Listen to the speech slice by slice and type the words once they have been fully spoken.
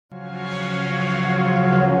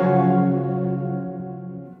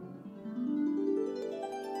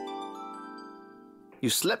You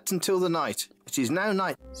slept until the night. It is now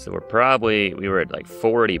night. So we were at like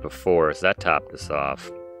 40 before, so that topped us off.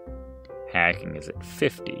 Hacking is at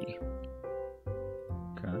 50.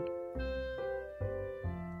 Okay.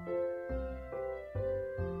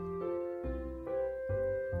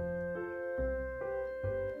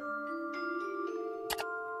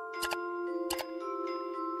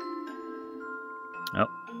 Oh.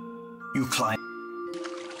 You climb.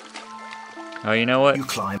 Oh, you know what? You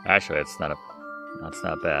climb. Actually, that's not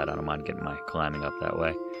bad. I don't mind getting my climbing up that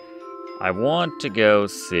way. I want to go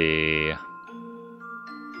see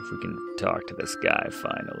if we can talk to this guy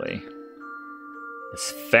finally.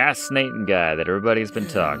 This fascinating guy that everybody's been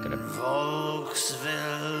talking about.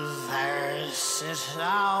 Volksville, there sit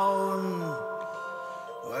down,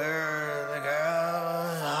 where the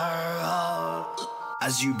girls are all.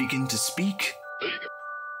 As you begin to speak.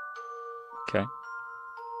 Okay.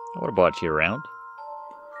 I would have bought you around.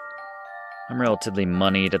 I'm relatively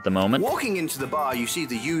moneyed at the moment. Walking into the bar, you see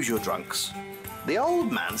the usual drunks. The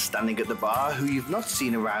old man standing at the bar, who you've not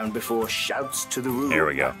seen around before, shouts to the room. Here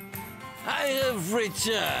we go. I have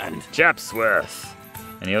returned. Japsworth.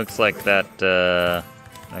 And he looks like that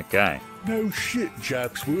guy. No shit,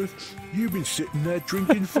 Japsworth. You've been sitting there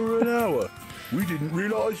drinking for an hour. We didn't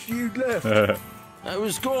realise you'd left. I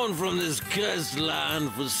was gone from this cursed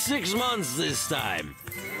land for 6 months this time.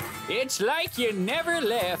 It's like you never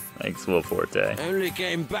left. Thanks, Will Forte. Only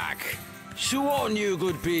came back. Show on, you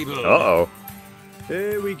good people. Uh-oh.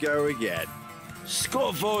 Here we go again.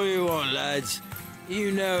 Scoff all you want, lads.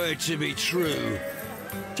 You know it to be true.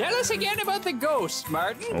 Tell us again about the ghost,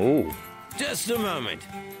 Martin. Oh. Just a moment.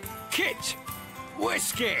 Kit,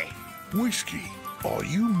 whiskey. Whiskey? Are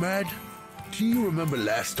you mad? Do you remember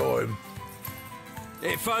last time?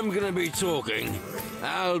 If I'm gonna be talking,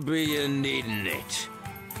 I'll be needing it.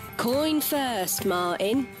 Coin first,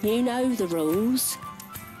 Martin. You know the rules.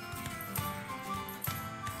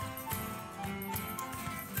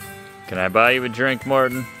 Can I buy you a drink,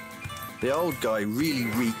 Martin? The old guy really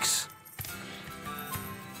reeks.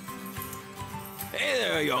 Hey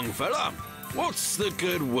there, young fella. What's the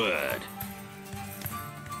good word?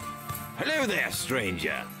 Hello there,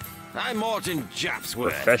 stranger. I'm Martin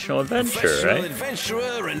Japsworth. Professional adventurer, right?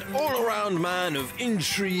 Adventurer and all-around man of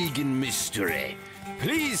intrigue and mystery.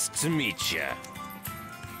 Pleased to meet you.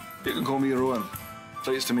 You can call me Rowan.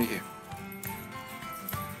 Pleased to meet you.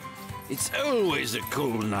 It's always a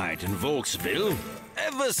cool night in Volksville,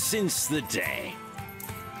 ever since the day.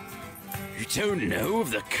 You don't know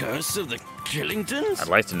of the curse of the Killingtons? I'd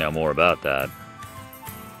like to know more about that.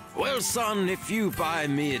 Well, son, if you buy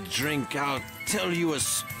me a drink, I'll tell you a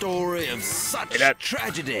story of such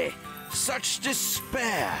tragedy, such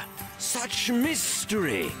despair, such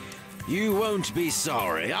mystery. You won't be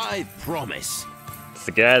sorry, I promise. It's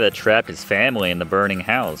the guy that trapped his family in the burning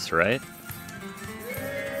house, right?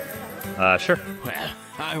 Sure. Well,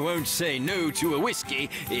 I won't say no to a whiskey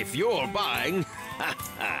if you're buying.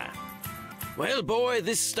 Well, boy,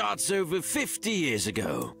 this starts over 50 years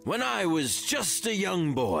ago, when I was just a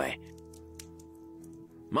young boy.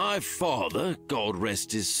 My father, God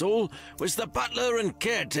rest his soul, was the butler and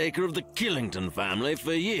caretaker of the Killington family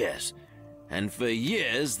for years. And for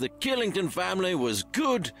years, the Killington family was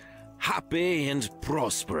good, happy, and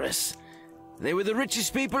prosperous. They were the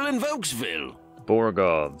richest people in Volksville.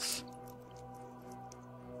 Borgovs.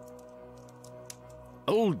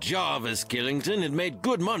 Old Jarvis Killington had made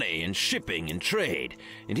good money in shipping and trade,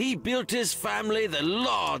 and he built his family the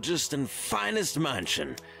largest and finest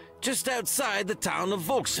mansion, just outside the town of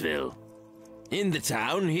Volksville. In the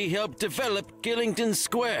town, he helped develop Killington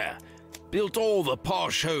Square, built all the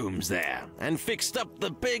posh homes there, and fixed up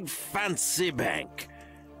the big fancy bank.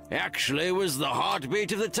 Actually was the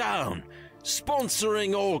heartbeat of the town,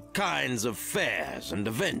 sponsoring all kinds of fairs and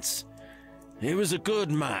events. He was a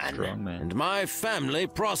good man, Strong man. And my family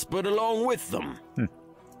prospered along with them.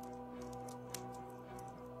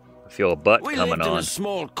 I feel a butt We coming lived in on. a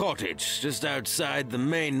small cottage just outside the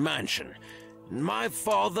main mansion. And my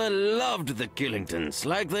father loved the Killingtons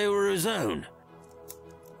like they were his own.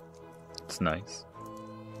 It's nice.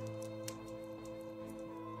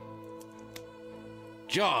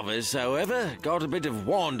 Jarvis, however, got a bit of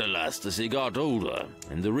wanderlust as he got older,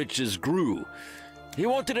 and the riches grew. He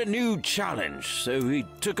wanted a new challenge, so he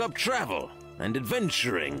took up travel and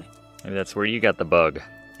adventuring. Maybe that's where you got the bug.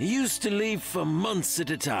 He used to leave for months at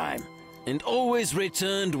a time, and always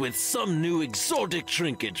returned with some new exotic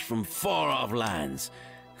trinket from far-off lands.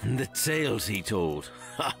 And the tales he told,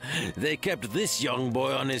 they kept this young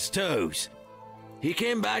boy on his toes. He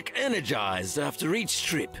came back energized after each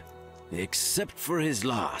trip, except for his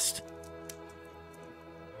last.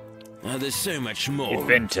 There's so much more. You've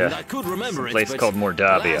been to and I could remember some place but called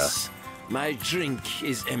Mordavia. alas, my drink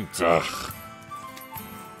is empty. Ugh.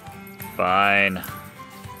 Fine.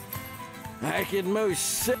 I could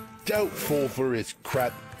most... Don't fall for his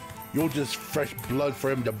crap. You're just fresh blood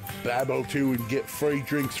for him to babble to and get free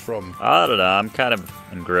drinks from. I don't know, I'm kind of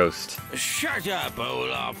engrossed. Shut up,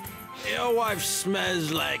 Olaf. Your wife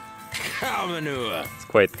smells like cow manure. It's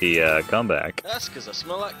quite the comeback. That's because I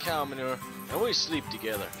smell like cow manure, and we sleep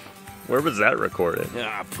together. Where was that recorded?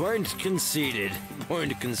 Point conceded.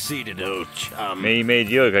 Point conceded, old chum. Me made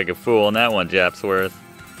you look like a fool on that one, Japsworth.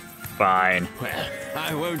 Fine. Well,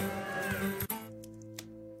 I won't...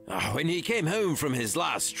 when he came home from his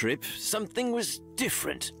last trip, something was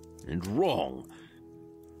different and wrong.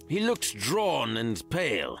 He looked drawn and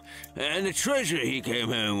pale, and the treasure he came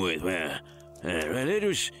home with, well, it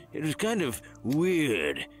was kind of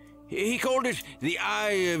weird. He called it the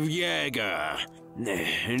Eye of Jaeger,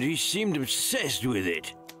 and he seemed obsessed with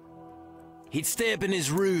it. He'd stay up in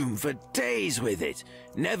his room for days with it,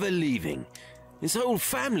 never leaving. His whole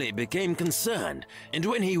family became concerned, and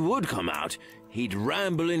when he would come out, he'd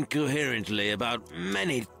ramble incoherently about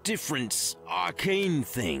many different arcane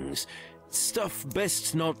things, stuff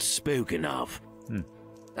best not spoken of.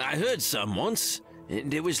 I heard some once,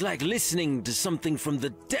 and it was like listening to something from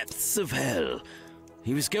the depths of hell.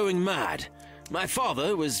 He was going mad. My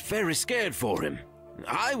father was very scared for him.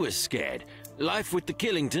 I was scared. Life with the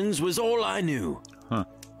Killingtons was all I knew. Huh.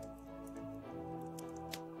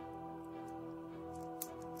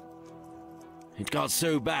 It got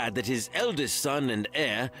so bad that his eldest son and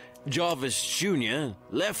heir, Jarvis Jr.,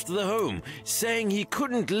 left the home, saying he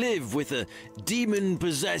couldn't live with a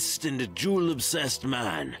demon-possessed and a jewel-obsessed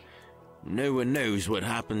man. No one knows what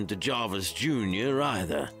happened to Jarvis Jr.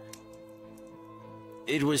 either.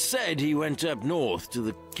 It was said he went up north to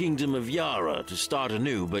the Kingdom of Yara to start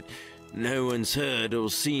anew, but no one's heard or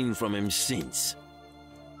seen from him since.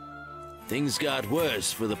 Things got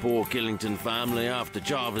worse for the poor Killington family after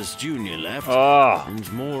Jarvis Jr. left,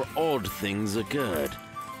 and more odd things occurred.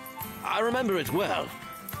 I remember it well,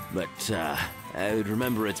 but I would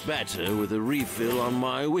remember it better with a refill on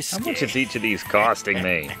my whiskey. How much is each of these costing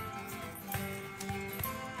me?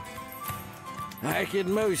 I could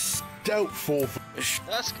most... Doubtful.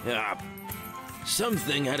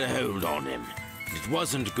 Something had a hold on him. It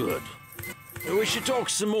wasn't good. We should talk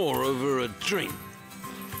some more over a drink.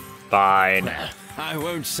 Fine. Well, I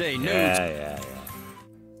won't say no. Yeah.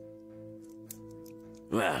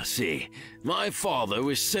 Well, see, my father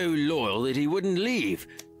was so loyal that he wouldn't leave,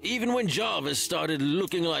 even when Jarvis started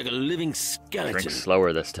looking like a living skeleton. Drink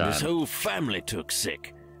slower this time. His whole family took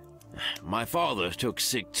sick. My father took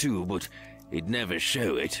sick too, but he'd never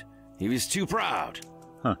show it. He was too proud.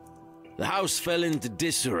 Huh. The house fell into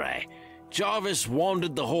disarray. Jarvis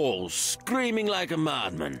wandered the halls, screaming like a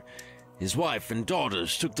madman. His wife and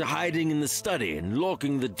daughters took to hiding in the study and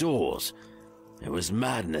locking the doors. There was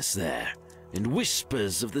madness there, and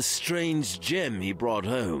whispers of the strange gem he brought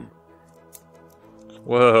home.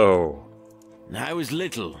 Whoa. I was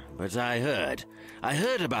little, but I heard. I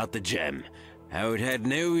heard about the gem, how it had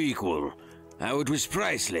no equal, how it was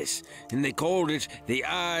priceless, and they called it the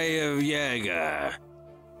Eye of Jaeger.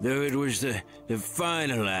 Though it was the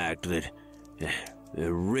final act that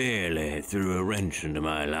really threw a wrench into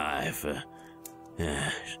my life.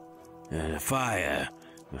 The fire,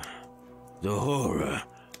 the horror,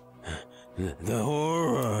 the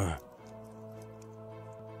horror.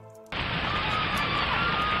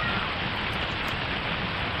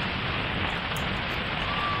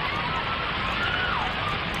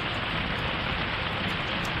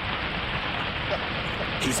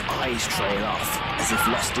 His eyes trail off, as if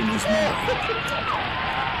lost in his memory.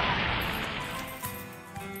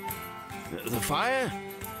 The fire?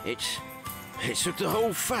 It took the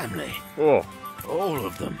whole family. Oh. All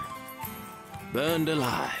of them. Burned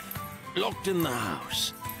alive. Locked in the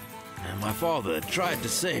house. And my father tried to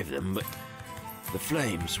save them, but the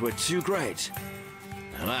flames were too great.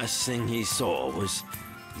 The last thing he saw was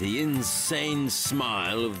the insane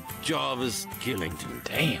smile of Jarvis Killington.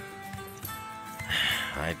 Damn.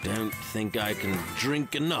 I don't think I can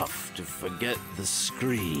drink enough to forget the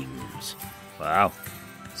screams. Wow.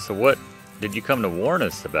 So what did you come to warn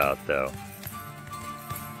us about, though?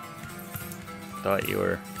 Thought you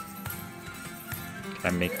were...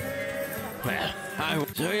 Well,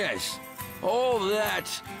 so yes, all that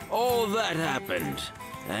happened,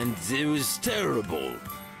 and it was terrible.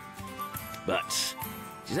 But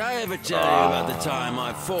did I ever tell you about the time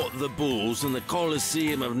I fought the bulls in the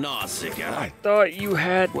Colosseum of Nausicaa? I thought you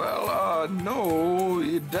had... Well, No,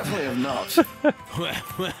 you definitely have not.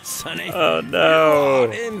 Well, Sonny. Oh,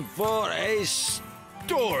 no. You're in for a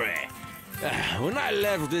story. When I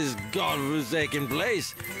left this godforsaken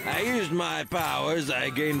place, I used my powers I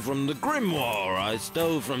gained from the grimoire I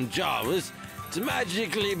stole from Jarvis to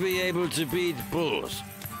magically be able to beat bulls.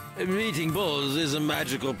 Beating bulls is a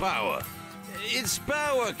magical power. Its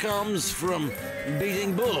power comes from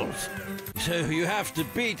beating bulls. So you have to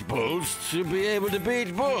beat bulls to be able to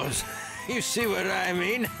beat bulls. You see what I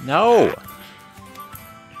mean? No.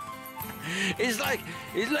 It's like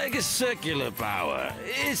a circular power.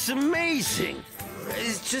 It's amazing.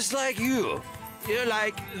 It's just like you. You're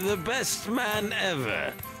like the best man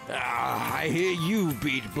ever. I hear you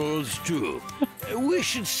beat bulls too. We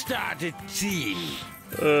should start a team.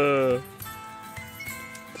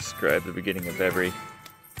 Describe the beginning of every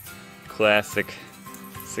classic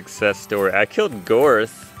success story. I killed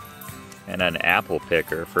Gorth and an apple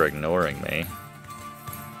picker for ignoring me.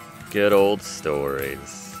 Good old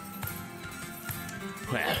stories.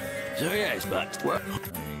 Well, so yes, but There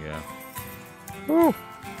you go. Woo.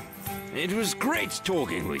 it was great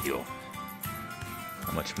talking with you.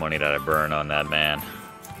 How much money did I burn on that man?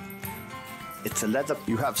 It's a leather.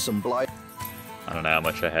 You have some blight. I don't know how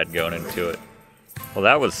much I had going into it. Well,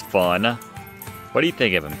 that was fun. What do you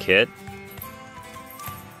think of him, Kit?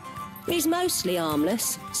 He's mostly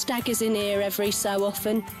harmless. Staggers in here every so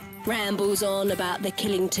often. Rambles on about the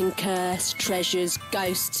Killington curse, treasures,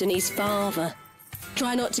 ghosts, and his father.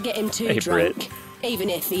 Try not to get him too Hey, drunk, Brit. even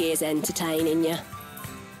if he is entertaining you.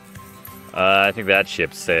 I think that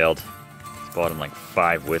ship sailed. It's bought him like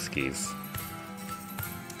 5 whiskeys.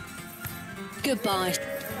 Goodbye.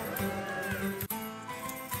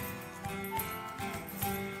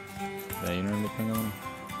 You know anything on?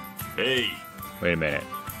 Hey, Wait a minute.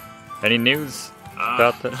 Any news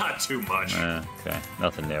about that? not too much. Okay,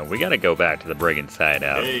 nothing new. We gotta go back to the Brigands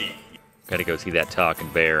hideout. Hey, Gotta go see that talking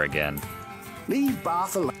bear again. Leave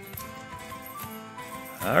Bath alone.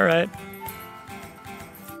 Alright.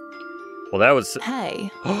 Well, that was... Hey.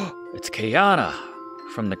 It's Kayanna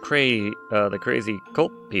from the crazy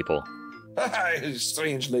cult people. Hi,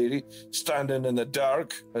 strange lady, standing in the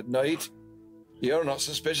dark at night. You're not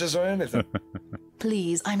suspicious or anything.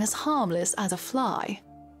 Please, I'm as harmless as a fly.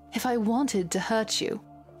 If I wanted to hurt you,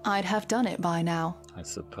 I'd have done it by now. I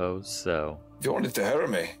suppose so. If you wanted to hurt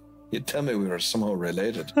me, you'd tell me we were somehow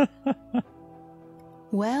related.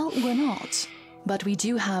 Well, we're not. But we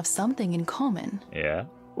do have something in common. Yeah?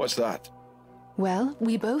 What's that? Well,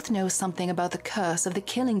 we both know something about the curse of the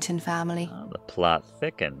Killington family. Oh, the plot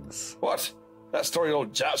thickens. What? That story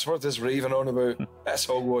old Japsworth is raving on about? That's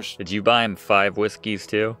hogwash. Did you buy him 5 whiskeys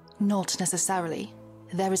too? Not necessarily.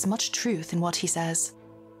 There is much truth in what he says.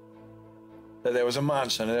 That there was a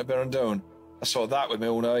mansion and it burned down. I saw that with my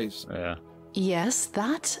own eyes. Yeah. Yes,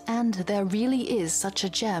 that, and there really is such a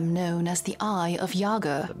gem known as the Eye of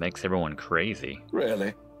Yaga. That makes everyone crazy.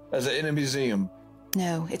 Really? Is it in a museum?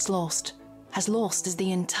 No, it's lost. As lost as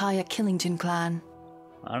the entire Killington clan.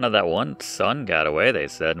 I don't know, that one son got away, they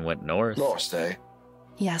said, and went north. Lost, eh?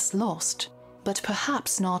 Yes, lost. But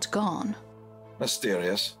perhaps not gone.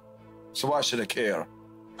 Mysterious. So why should I care?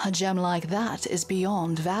 A gem like that is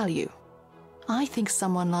beyond value. I think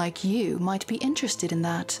someone like you might be interested in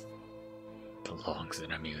that. Belongs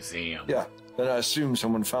in a museum. Yeah, then I assume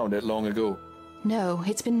someone found it long ago. No,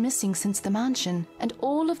 it's been missing since the mansion, and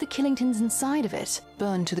all of the Killingtons inside of it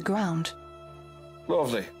burned to the ground.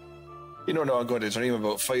 Lovely. You don't know I'm going to dream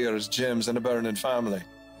about fires, gems, and a burning family.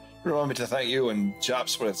 Remind me to thank you and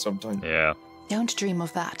Japsworth sometime. Yeah. Don't dream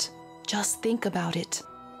of that. Just think about it.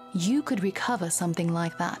 You could recover something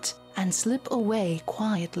like that and slip away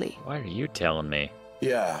quietly. Why are you telling me?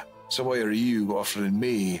 Yeah, so why are you offering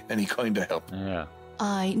me any kind of help? Yeah.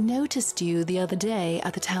 I noticed you the other day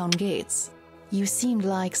at the town gates. You seemed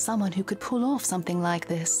like someone who could pull off something like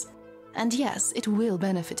this. And yes, it will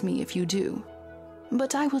benefit me if you do.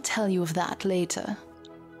 But I will tell you of that later.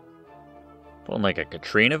 Pulling like a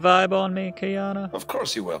Katrina vibe on me, Kayanna? Of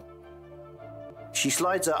course you will. She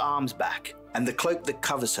slides her arms back, and the cloak that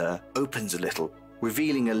covers her opens a little,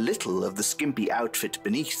 revealing a little of the skimpy outfit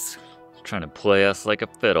beneath. Trying to play us like a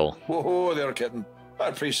fiddle. Whoa there, kitten. I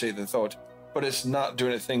appreciate the thought, but it's not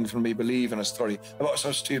doing a thing for me believing a story about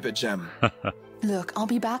some stupid gem. Look, I'll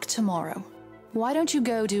be back tomorrow. Why don't you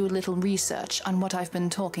go do a little research on what I've been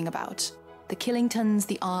talking about? The Killingtons,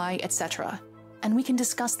 the Eye, etc. And we can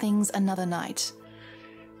discuss things another night.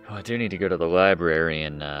 Oh, I do need to go to the library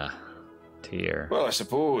in, Tyr. Well, I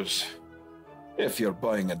suppose. If you're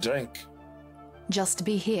buying a drink. Just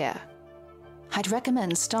be here. I'd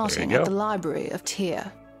recommend starting go. at the library of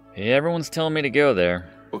Tyr. Yeah, everyone's telling me to go there.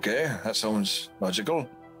 Okay, that sounds logical.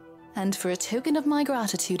 And for a token of my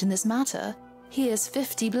gratitude in this matter, here's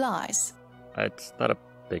 50 blighs. It's not a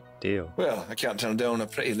big deal. Well, I can't turn down a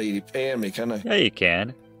pretty lady paying me, can I? Yeah, you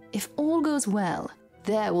can. If all goes well,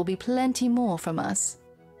 there will be plenty more from us.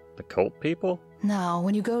 The cult people? Now,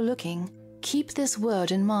 when you go looking, keep this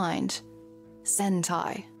word in mind.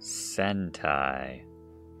 Sentai. Sentai.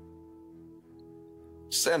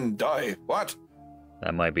 Sendai? What?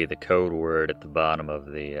 That might be the code word at the bottom of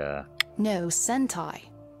the, No, Sentai.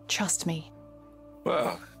 Trust me.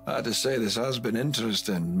 Well, I had to say this has been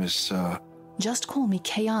interesting, Miss, Just call me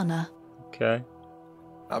Kayanna. Okay.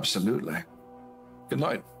 Absolutely. Good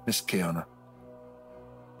night, Miss Kayanna.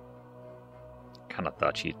 Kind of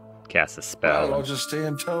thought she'd cast a spell. Well, I'll just stay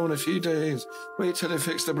in town a few days. Wait till they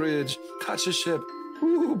fix the bridge. Catch a ship.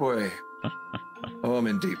 Ooh, boy. Oh, I'm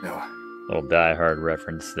in deep now. Little Die Hard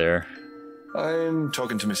reference there. I'm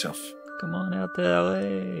talking to myself. Come on out to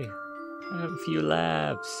LA. Have a few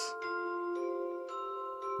laughs.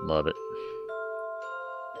 Love it.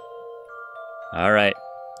 Alright.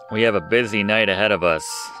 We have a busy night ahead of us.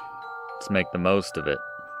 Let's make the most of it.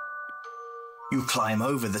 You climb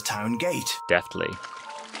over the town gate. Deftly.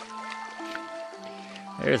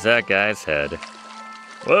 There's that guy's head.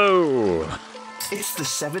 Whoa! It's the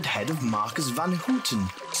severed head of Marcus van Houten.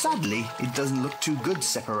 Sadly, it doesn't look too good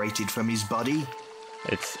separated from his body.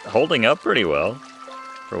 It's holding up pretty well,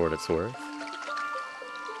 for what it's worth.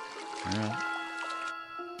 Alright.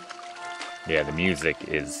 Yeah, the music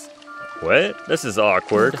is... What? This is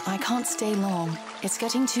awkward. Look, I can't stay long. It's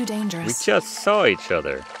getting too We dangerous. just saw each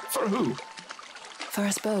other. For who? For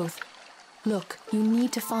us both. Look, you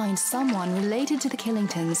need to find someone related to the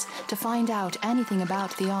Killingtons to find out anything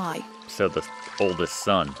about the Eye. So the oldest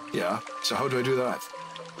son. Yeah, so how do I do that?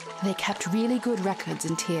 They kept really good records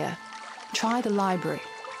in Tyr. Try the library.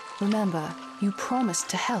 Remember, you promised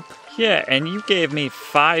to help. Yeah, and you gave me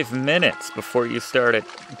 5 minutes before you started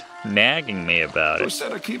nagging me about Who it.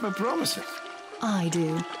 said I keep my promises? I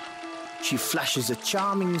do. She flashes a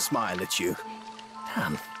charming smile at you.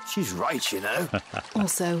 Damn, she's right, you know.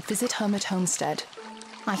 Also, visit Hermit Homestead.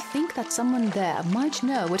 I think that someone there might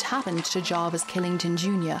know what happened to Jarvis Killington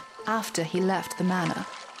Jr. after he left the manor.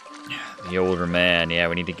 The older man, yeah,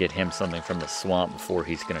 we need to get him something from the swamp before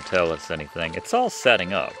he's going to tell us anything. It's all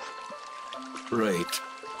setting up. Right.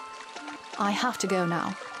 I have to go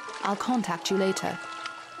now. I'll contact you later.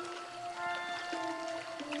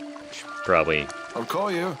 Probably, I'll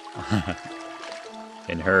call you.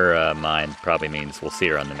 in her mind, probably means we'll see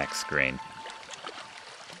her on the next screen.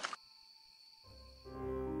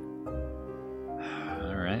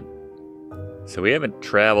 Alright. So we haven't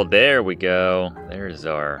traveled. There we go. There's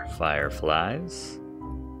our fireflies.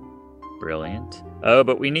 Brilliant. Oh,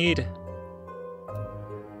 but we need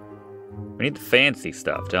the fancy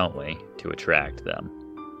stuff, don't we? To attract them.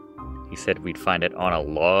 He said we'd find it on a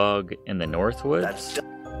log in the Northwoods,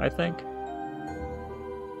 I think.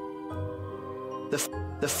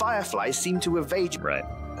 The fireflies seem to evade you. Right.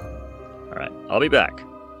 Alright, I'll be back.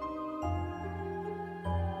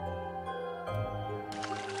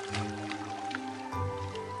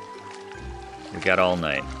 We got all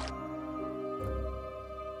night.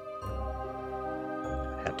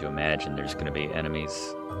 I have to imagine there's going to be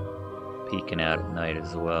enemies peeking out at night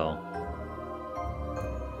as well.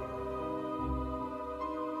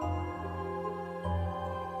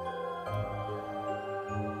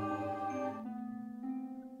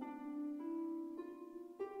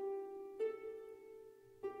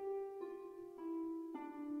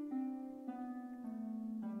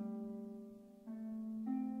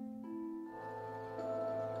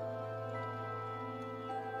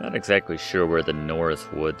 Not exactly sure where the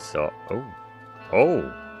North Woods are. Oh,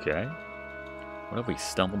 okay. What have we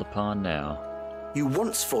stumbled upon now? You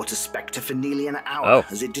once fought a spectre for nearly an hour, Oh.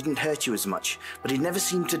 as it didn't hurt you as much, but it never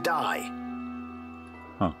seemed to die.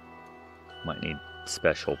 Huh. Might need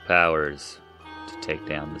special powers to take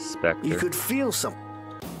down the specter. You could feel some.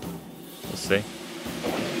 We'll see.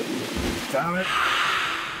 Damn it.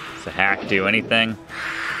 Does the hack do anything?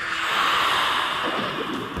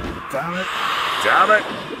 Damn it. Damn it!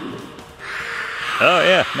 Oh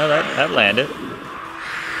yeah, no, that landed.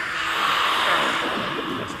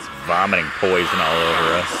 It's vomiting poison all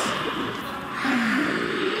over us.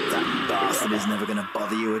 That bastard is never going to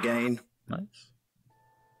bother you again. Nice.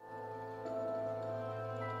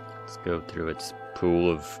 Let's go through its pool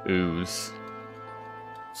of ooze.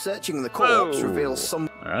 Searching the corpse Whoa. reveals some.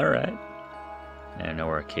 Alright. I don't know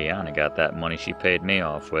where Kayanna got that money she paid me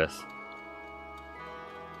off with.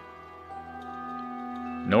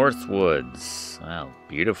 North Woods. Wow,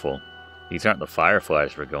 beautiful. These aren't the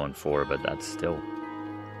fireflies we're going for, but that's still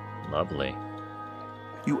Lovely.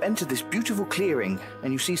 You enter this beautiful clearing,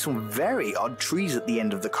 and you see some very odd trees at the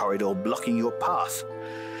end of the corridor blocking your path.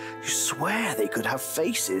 You swear they could have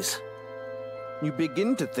faces. You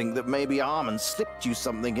begin to think that maybe Armand slipped you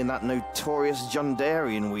something in that notorious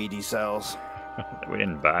Jundarian weed he sells. That we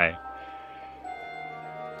didn't buy.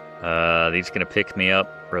 These gonna pick me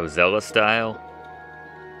up Rosella style.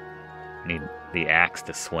 I need the axe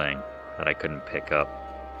to swing that I couldn't pick up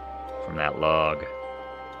from that log.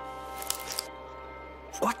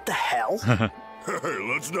 What the hell? Hey,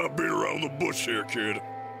 let's not beat around the bush here, kid.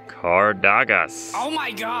 Cardagas. Oh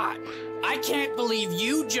my god! I can't believe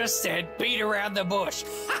you just said beat around the bush.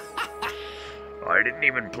 I didn't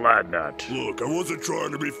even plan that. Look, I wasn't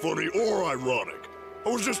trying to be funny or ironic. I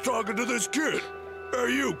was just talking to this kid.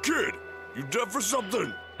 Hey, you, kid. You deaf or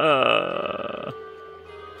something?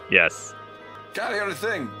 Yes. Can't hear a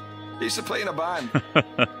thing. He used to play in a band.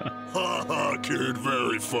 Ha ha, kid,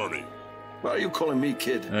 very funny. Why are you calling me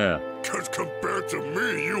kid? Yeah. Because compared to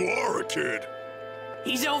me, you are a kid.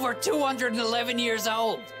 He's over 211 years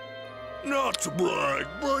old. Not to brag,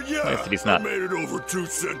 but yeah, Nice that he's not. I made it over 2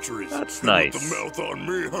 centuries. That's And nice. With the mouth on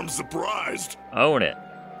me, I'm surprised. Own it.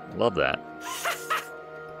 Love that.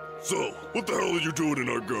 So, what the hell are you doing in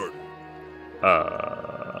our garden?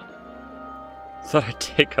 Thought I'd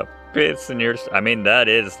take a piss in your... I mean, that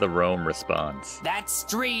is the Rome response. That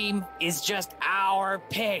stream is just our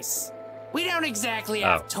piss. We don't exactly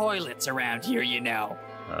have toilets around here, you know.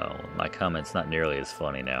 Oh, my comment's not nearly as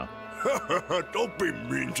funny now. Don't be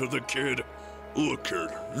mean to the kid. Look, kid,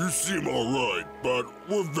 you seem alright, but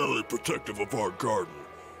we're very protective of our garden.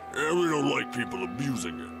 And we don't like people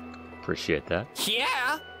abusing it. Appreciate that.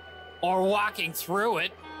 Yeah. Or walking through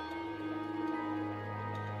it.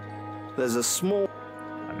 There's a small...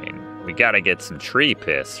 I mean, we gotta get some tree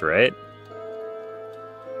piss, right?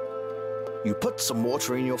 You put some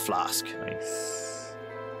water in your flask. Nice.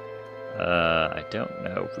 I don't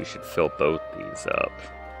know if we should fill both these up.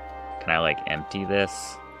 Can I, like, empty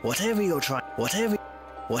this? Whatever you're trying... Whatever...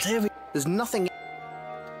 There's nothing...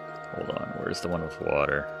 Hold on, where's the one with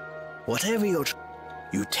water? Whatever you're...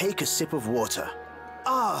 You take a sip of water.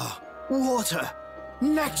 Ah, water!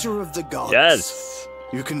 Nectar of the gods! Yes!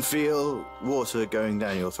 You can feel water going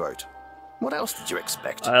down your throat. What else did you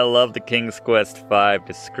expect? I love the King's Quest V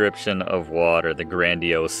description of water, the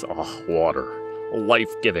grandiose water.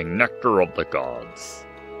 Life-giving nectar of the gods.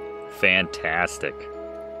 Fantastic.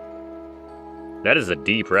 That is a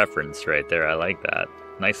deep reference right there. I like that.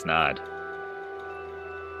 Nice nod.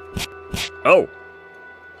 Oh!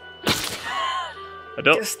 I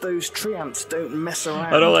don't... Guess those tree ants don't mess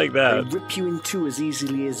around. I don't like that. They rip you in two as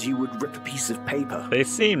easily as you would rip a piece of paper. They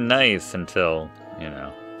seem nice until, you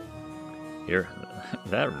know...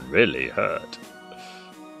 That really hurt.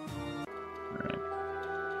 Alright.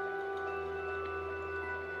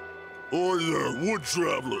 Oi there, wood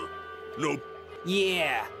traveler. Nope.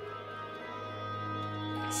 Yeah.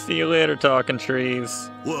 See you later, talking trees.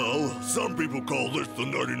 Well, some people call this the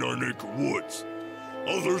 99-acre woods.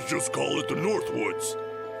 Others just call it the North Woods.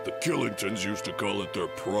 The Killingtons used to call it their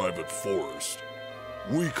private forest.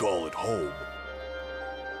 We call it home.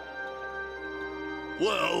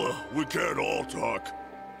 Well, we can't all talk.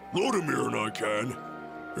 Lodimir and I can.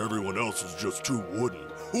 Everyone else is just too wooden.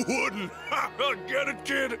 Wooden! Get it,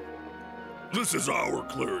 kid? This is our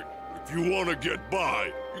clearing. If you want to get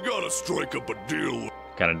by, you gotta strike up a deal.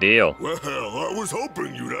 What kind of deal? Well, I was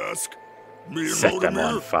hoping you'd ask. Me and Set them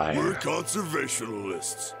on Lodimir, fire. we're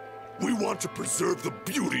conservationists. We want to preserve the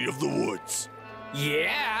beauty of the woods.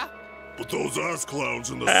 Yeah. But those ass clowns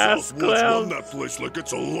in the Ass South Woods run clowns. that place like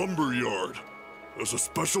it's a lumber yard. There's a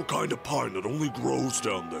special kind of pine that only grows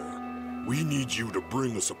down there. We need you to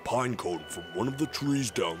bring us a pine cone from one of the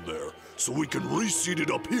trees down there so we can reseed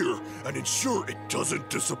it up here and ensure it doesn't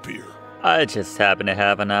disappear. I just happen to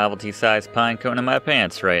have a novelty-sized pine cone in my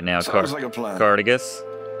pants right now, Sounds like a plan. Cardagas.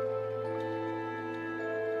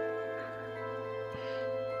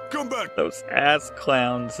 Come back. Those ass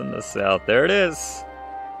clowns in the south. There it is.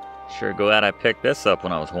 Sure glad I picked this up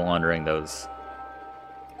when I was wandering those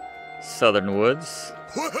southern woods.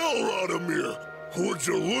 Well, Radomir, would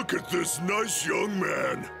you look at this nice young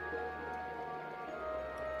man?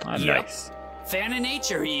 I'm Yep. nice. Fan of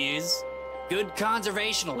nature he is. Good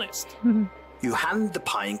conservationalist. You hand the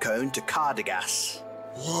pine cone to Cardagas.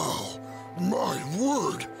 Wow, my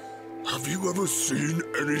word. Have you ever seen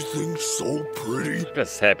anything so pretty?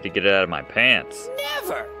 Just happy to get it out of my pants.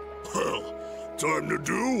 Never. Well, time to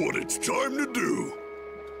do what it's time to do.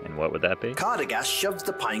 And what would that be? Cardagas shoves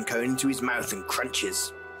the pine cone into his mouth and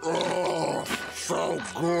crunches. Oh, so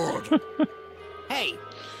good. Hey,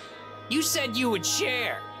 you said you would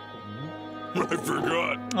share. I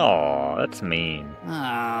forgot. Aw, that's mean.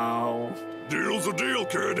 Oh. Deal's a deal,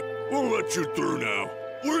 kid. We'll let you through now.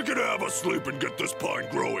 We can have a sleep and get this pine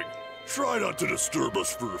growing. Try not to disturb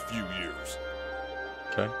us for a few years.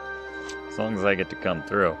 Okay. As long as I get to come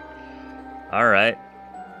through. Alright.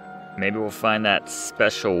 Maybe we'll find that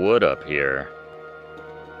special wood up here.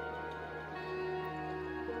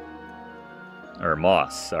 Or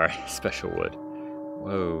moss, sorry. Special wood.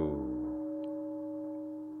 Whoa.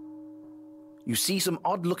 You see some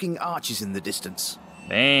odd-looking arches in the distance.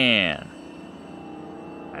 Man.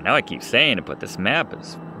 I know I keep saying it, but this map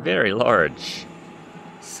is very large.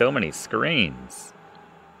 So many screens.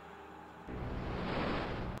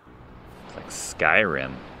 It's like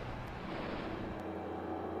Skyrim.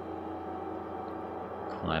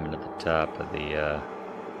 Climbing to the top of the,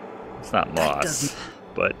 it's not moss,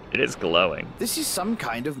 but it is glowing. This is some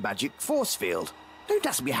kind of magic force field. Don't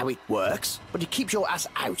ask me how it works, but it keeps your ass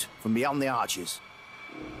out from beyond the arches.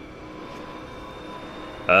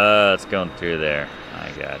 It's going through there.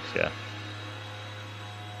 I gotcha.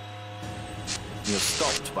 You're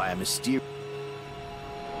stopped by a mysterious...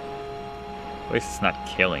 At least it's not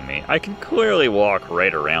killing me. I can clearly walk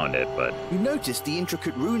right around it, but... You notice the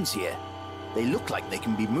intricate runes here. They look like they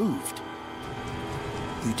can be moved.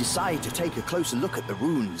 You decide to take a closer look at the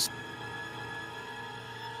runes.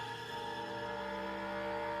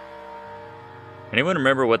 Anyone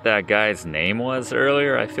remember what that guy's name was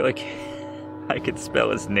earlier? I feel like I could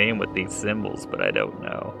spell his name with these symbols, but I don't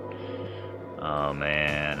know. Oh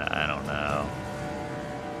man, I don't know.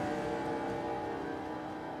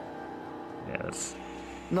 Yes.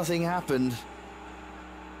 Nothing happened.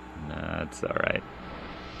 No, it's alright.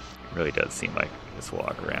 Really does seem like I just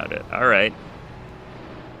walk around it. Alright.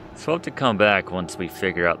 So we'll have to come back once we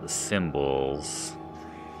figure out the symbols.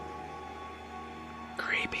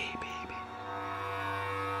 Creepy, baby.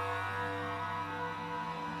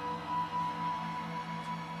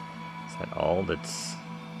 Is that all that's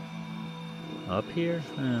up here?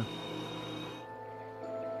 Yeah.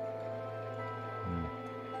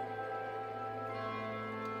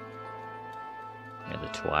 Yeah, the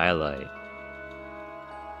twilight.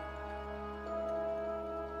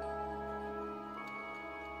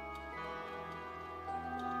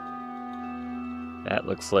 That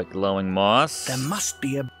looks like glowing moss. There must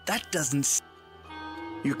be a... That doesn't...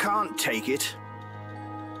 You can't take it.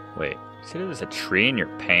 Wait, see there's a tree in your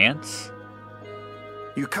pants?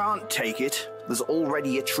 You can't take it. There's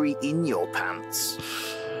already a tree in your pants.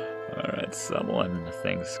 Alright, someone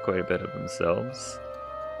thinks quite a bit of themselves.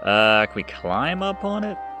 Can we climb up on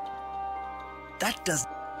it? That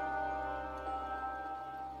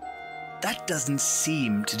doesn't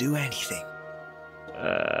seem to do anything.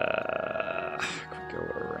 Can we go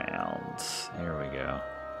around? There we go.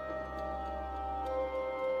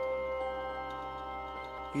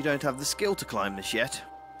 You don't have the skill to climb this yet.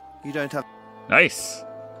 You don't have... Nice!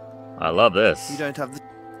 I love this. You don't have the...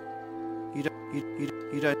 You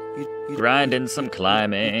don't... Grinding some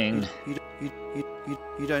climbing. You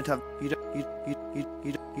don't have... You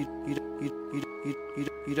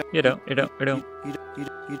don't.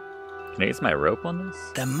 Can I use my rope on this?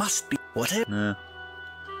 There must be... Whatever... Nah.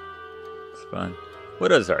 It's fine.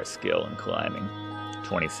 What is our skill in climbing?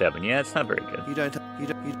 27. Yeah, it's not very good. You don't...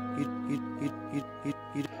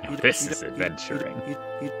 This is adventuring.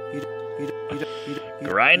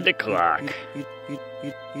 Grind the clock.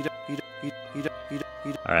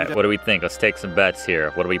 Alright, what do we think? Let's take some bets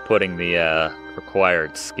here. What are we putting the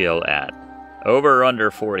required skill at? Over or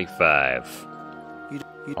under 45?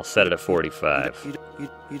 I'll set it at 45.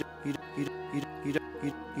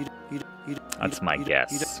 That's my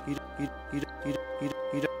guess.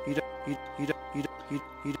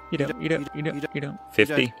 You don't.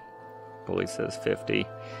 50? Bully says 50.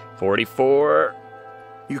 44.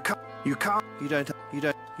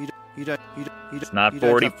 It's not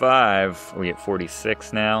 45. We get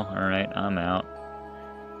 46 now. Alright, I'm out.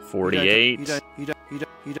 48.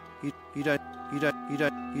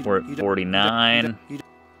 We're at 49.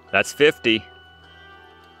 That's 50.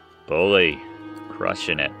 Bully.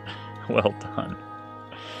 Crushing it. Well done.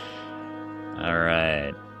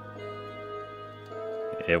 Alright.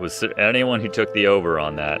 It was anyone who took the over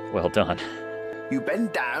on that. Well done. You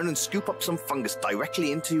bend down and scoop up some fungus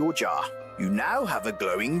directly into your jar. You now have a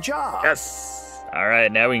glowing jar. Yes!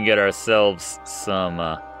 Alright, now we can get ourselves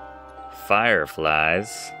some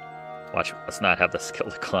fireflies. Watch, let's not have the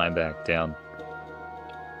skill to climb back down.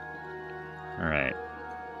 Alright.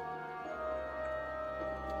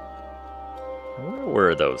 Where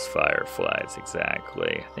were those fireflies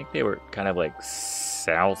exactly? I think they were kind of like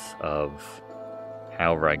south of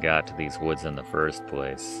however I got to these woods in the first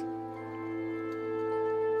place.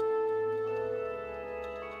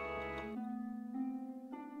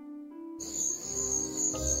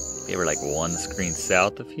 They were like one screen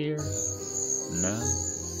south of here? No?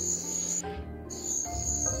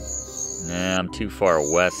 Nah, I'm too far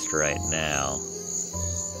west right now.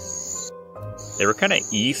 They were kind of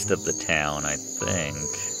east of the town, I think.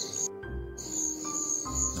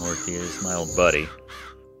 North here's my old buddy.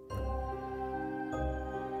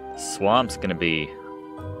 Swamp's gonna be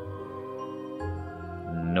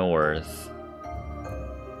north.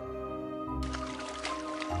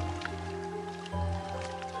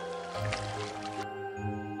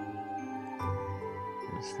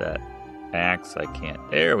 Where's that axe? I can't.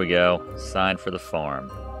 There we go. Sign for the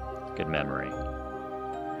farm. Good memory.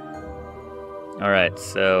 Alright,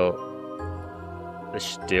 so this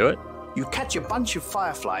should do it. You catch a bunch of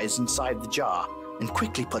fireflies inside the jar and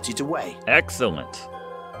quickly put it away. Excellent.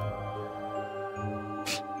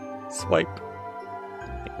 Swipe.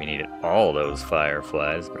 I think we needed all those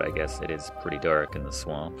fireflies, but I guess it is pretty dark in the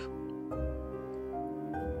swamp.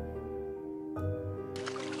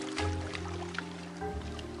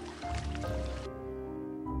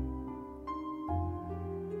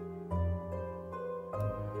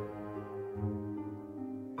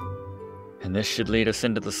 And this should lead us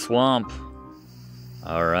into the swamp.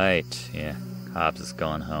 Alright, yeah, Hobbs has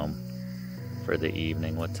gone home for the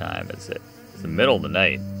evening. What time is it? It's the middle of the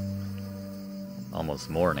night. Almost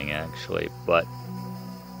morning, actually, but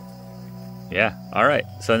yeah, alright.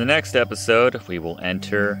 So in the next episode, we will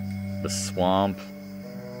enter the swamp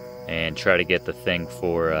and try to get the thing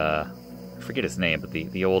for, I forget his name, but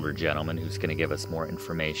the older gentleman who's going to give us more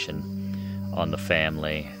information on the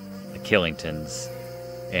family, the Killingtons.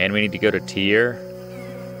 And we need to go to Tyr.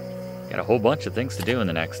 Got a whole bunch of things to do in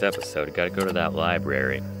the next episode. Got to go to that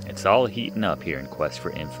library. It's all heating up here in Quest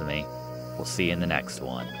for Infamy. We'll see you in the next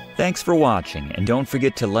one. Thanks for watching, and don't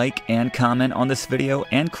forget to like and comment on this video,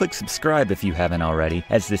 and click subscribe if you haven't already,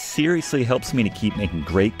 as this seriously helps me to keep making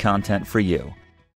great content for you.